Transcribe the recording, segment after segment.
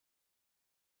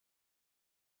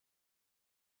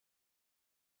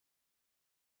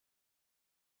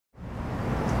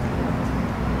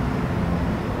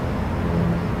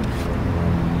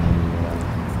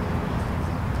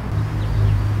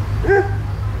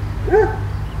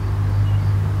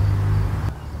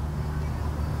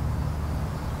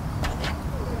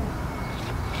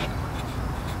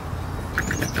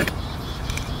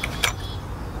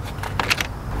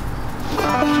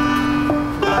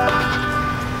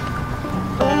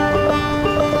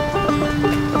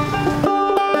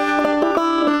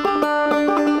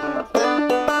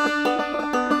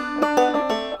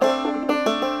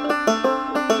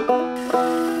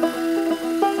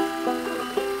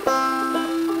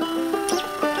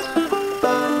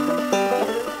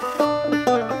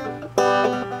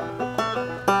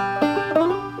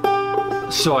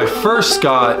So I first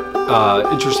got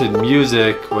interested in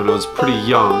music when I was pretty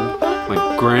young.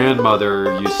 My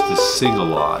grandmother used to sing a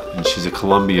lot, and she's a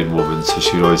Colombian woman, so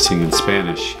she would always sing in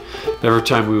Spanish. Every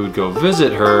time we would go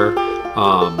visit her,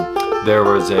 there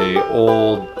was a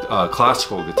old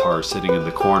classical guitar sitting in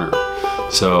the corner.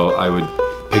 So I would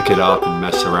pick it up and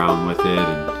mess around with it,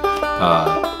 and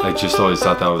I just always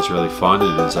thought that was really fun.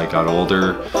 And as I got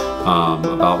older,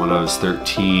 about when I was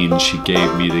 13, she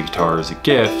gave me the guitar as a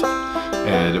gift,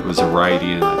 and it was a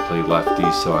righty and I played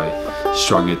lefty, so I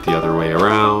strung it the other way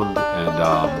around, and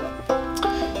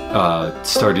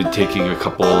started taking a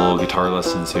couple guitar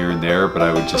lessons here and there, but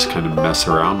I would just kind of mess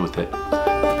around with it.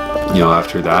 You know,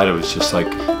 after that it was just like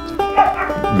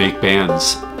make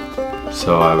bands.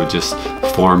 So I would just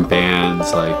form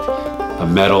bands, like a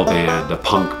metal band, a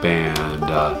punk band,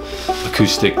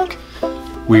 acoustic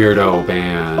weirdo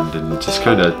band, and just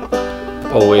kind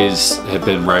of always have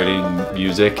been writing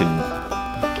music and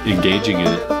engaging in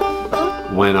it.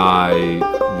 When I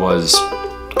was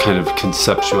kind of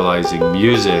conceptualizing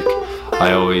music,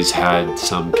 I always had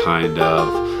some kind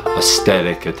of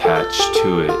aesthetic attached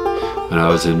to it. When I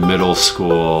was in middle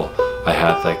school, I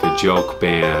had like a joke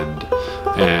band,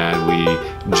 and we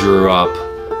drew up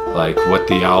like what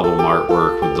the album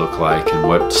artwork would look like and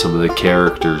what some of the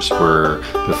characters were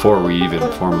before we even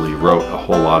formally wrote a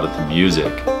whole lot of the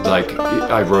music. Like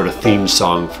I wrote a theme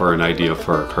song for an idea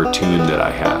for a cartoon that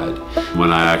I had.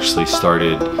 When I actually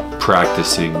started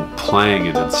practicing playing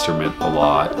an instrument a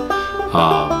lot,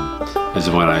 is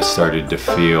when I started to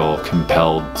feel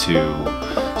compelled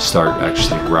to start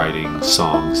actually writing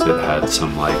songs that had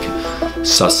some like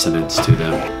sustenance to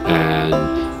them.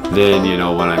 And then, you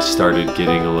know, when I started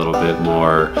getting a little bit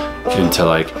more into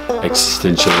like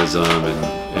existentialism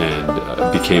and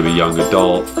became a young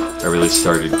adult, I really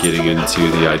started getting into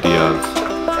the idea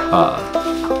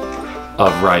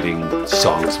of writing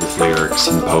songs with lyrics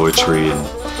and poetry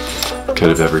and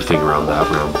kind of everything around that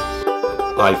realm.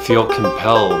 I feel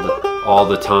compelled all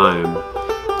the time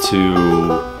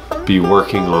to be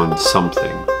working on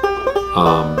something.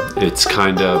 It's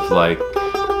kind of like,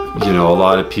 you know, a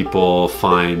lot of people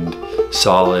find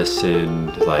solace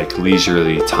in like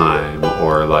leisurely time,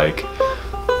 or like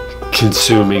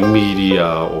consuming media,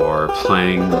 or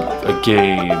playing a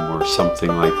game or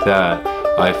something like that.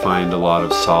 I find a lot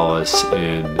of solace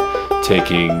in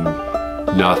taking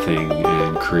nothing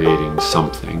and creating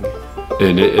something.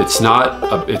 And it's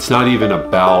not even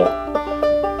about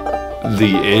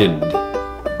the end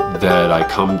that I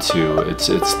come to. It's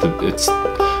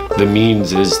the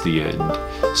means is the end.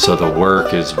 So the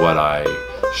work is what I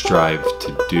strive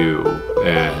to do,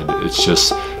 and it's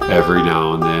just every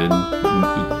now and then,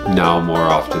 now more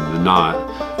often than not,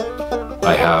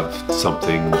 I have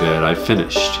something that I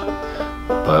finished.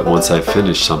 But once I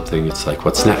finish something, it's like,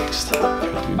 what's next?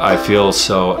 I feel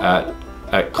so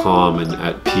at calm and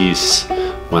at peace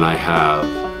when I have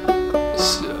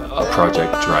a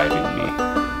project driving me.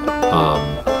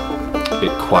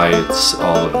 It quiets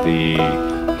all of the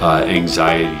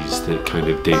anxieties that kind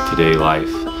of day-to-day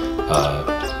life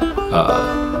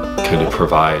kind of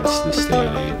provides this day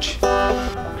and age.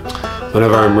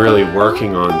 Whenever I'm really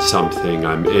working on something,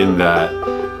 I'm in that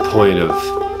point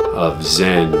of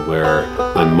Zen where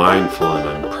I'm mindful and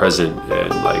I'm present,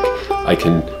 and like I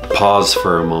can pause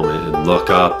for a moment and look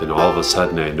up, and all of a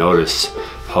sudden I notice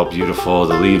how beautiful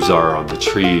the leaves are on the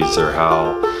trees, or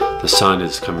how the sun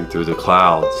is coming through the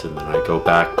clouds, and then I go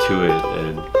back to it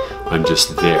and I'm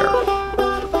just there.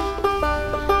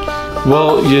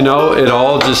 Well, you know, it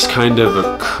all just kind of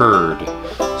occurred.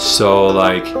 So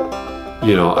like,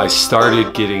 you know, I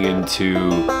started getting into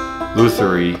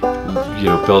lutherie, you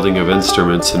know, building of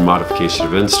instruments and modification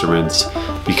of instruments,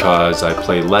 because I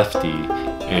play lefty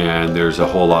and there's a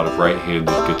whole lot of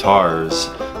right-handed guitars,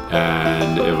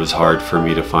 and it was hard for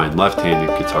me to find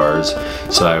left-handed guitars,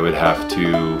 so I would have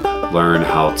to learn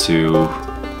how to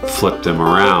flip them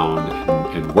around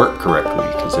and work correctly,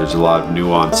 because there's a lot of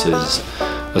nuances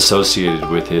associated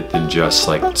with it than just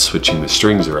like switching the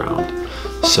strings around.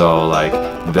 So like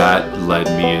that led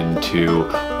me into,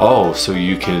 oh, so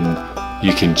you can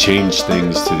change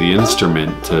things to the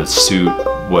instrument to suit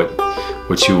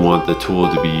what you want the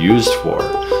tool to be used for.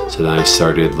 So then I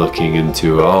started looking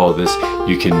into, oh, this,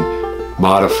 you can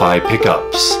modify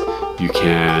pickups, you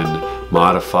can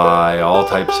modify all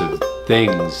types of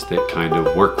things that kind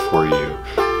of work for you.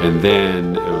 And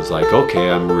then it was like, okay,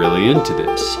 I'm really into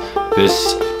this.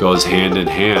 This goes hand in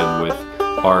hand with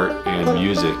art and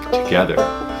music together.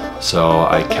 So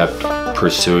I kept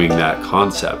pursuing that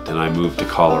concept, and I moved to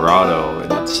Colorado,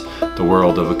 and it's the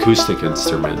world of acoustic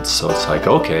instruments. So it's like,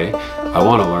 okay, I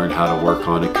want to learn how to work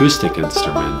on acoustic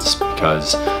instruments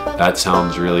because that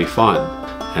sounds really fun.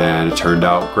 And it turned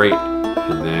out great.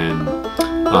 And then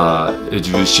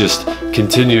it was just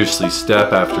continuously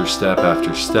step after step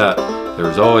after step. There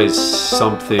was always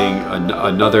something,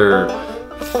 another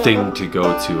thing to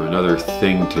go to, another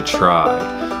thing to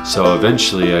try. So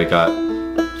eventually I got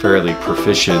fairly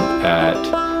proficient at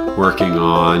working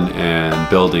on and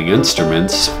building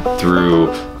instruments through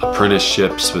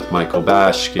apprenticeships with Michael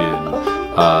Bashkin,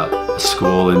 a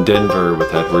school in Denver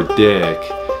with Edward Dick,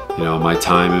 you know, my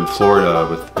time in Florida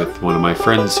with one of my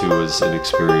friends who was an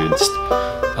experienced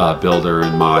builder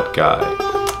and mod guy.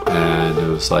 And it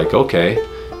was like, okay,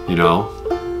 you know,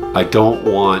 I don't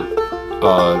want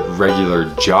a regular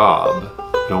job.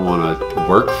 I don't want to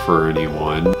work for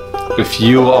anyone. If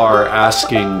you are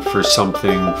asking for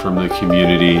something from the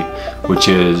community, which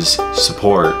is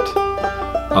support,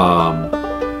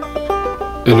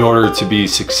 in order to be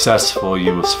successful,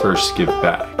 you must first give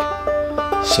back.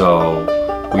 So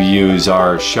we use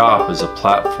our shop as a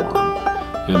platform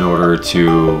in order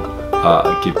to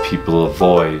give people a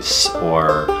voice.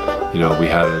 Or, you know, we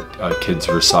had a kids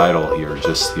recital here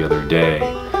just the other day,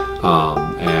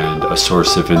 and a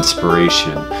source of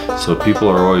inspiration. So people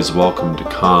are always welcome to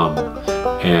come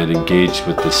and engage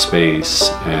with the space,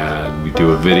 and we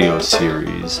do a video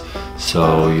series.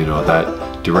 So, you know,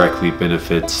 that directly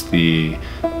benefits the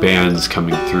bands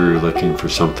coming through looking for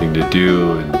something to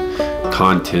do and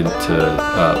content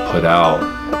to put out,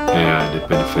 and it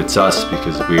benefits us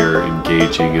because we are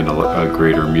engaging in a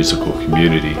greater musical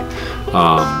community.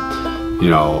 You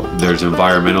know, there's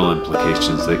environmental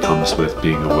implications that comes with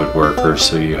being a woodworker,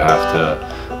 so you have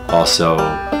to also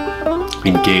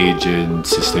engage in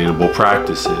sustainable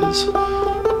practices,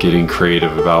 getting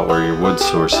creative about where your wood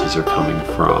sources are coming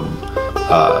from,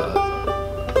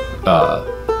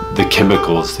 the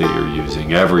chemicals that you're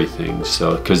using, everything.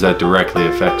 So, because that directly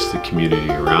affects the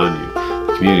community around you.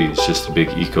 The community is just a big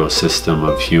ecosystem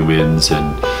of humans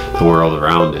and the world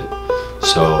around it.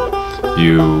 So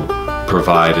you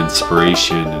provide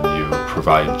inspiration and you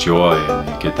provide joy, and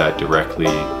you get that directly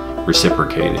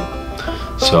reciprocated.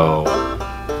 So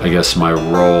I guess my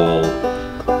role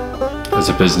as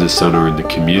a business owner in the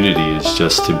community is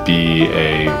just to be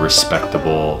a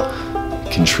respectable,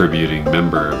 contributing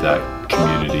member of that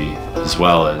community, as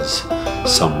well as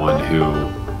someone who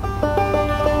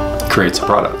creates a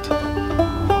product.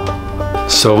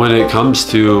 So when it comes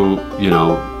to, you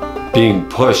know, being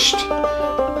pushed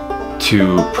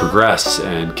to progress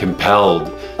and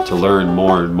compelled to learn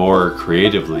more and more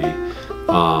creatively,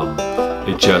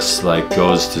 it just like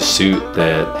goes to suit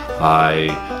that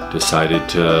I decided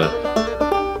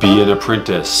to be an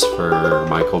apprentice for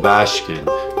Michael Bashkin,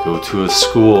 go to a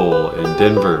school in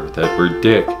Denver with Edward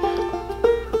Dick,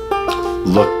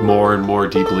 look more and more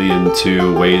deeply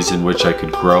into ways in which I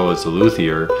could grow as a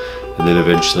luthier, and then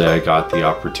eventually I got the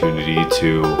opportunity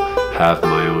to have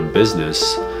my own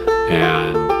business.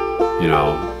 And you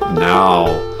know, now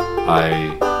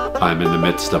I'm in the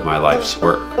midst of my life's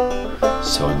work.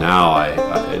 So now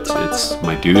it's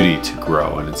my duty to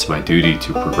grow, and it's my duty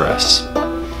to progress,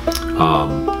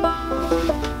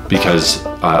 because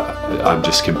I'm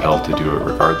just compelled to do it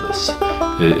regardless.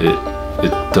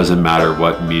 It doesn't matter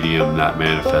what medium that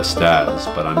manifests as,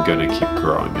 but I'm going to keep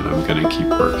growing, and I'm going to keep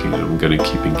working, and I'm going to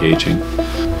keep engaging.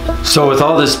 So with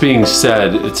all this being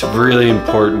said, it's really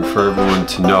important for everyone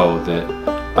to know that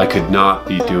I could not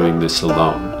be doing this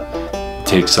alone. It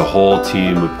takes a whole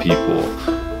team of people.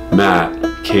 Matt,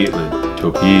 Caitlin,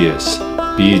 Tobias,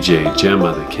 BJ,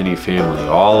 Gemma, the Kinney family,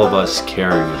 all of us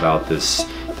caring about this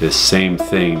same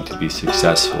thing to be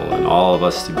successful, and all of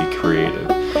us to be creative.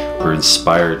 We're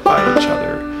inspired by each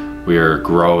other. We are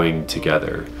growing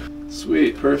together.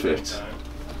 Sweet, perfect.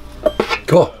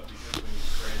 Cool.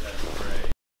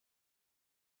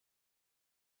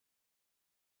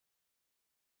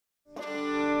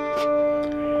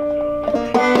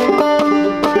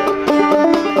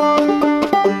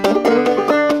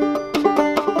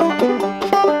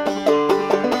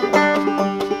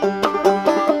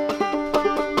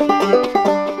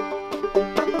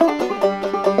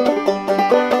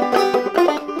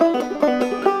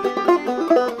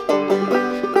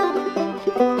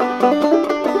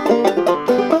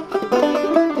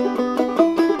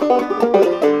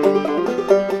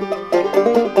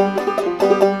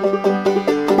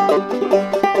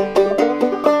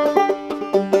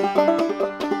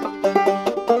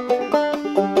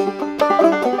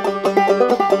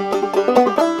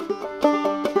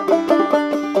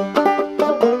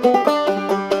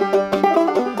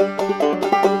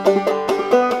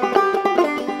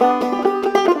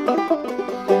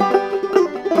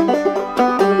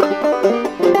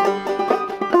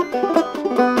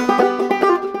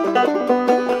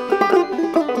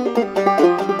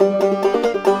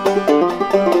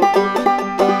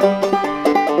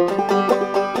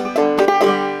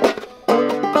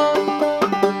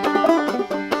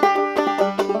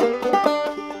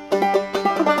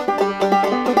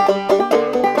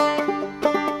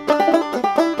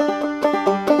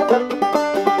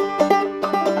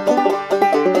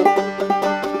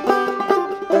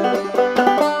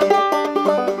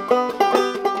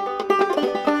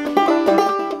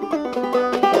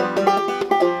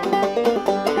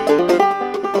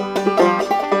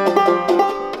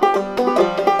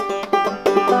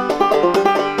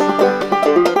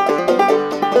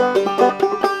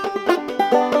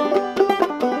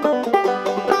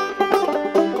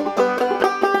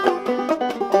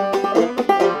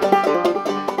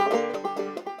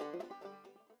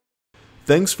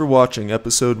 Thanks for watching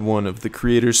episode 1 of The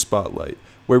Creator's Spotlight,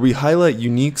 where we highlight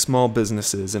unique small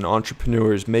businesses and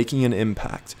entrepreneurs making an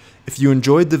impact. If you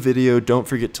enjoyed the video, don't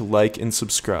forget to like and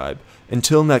subscribe.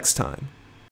 Until next time.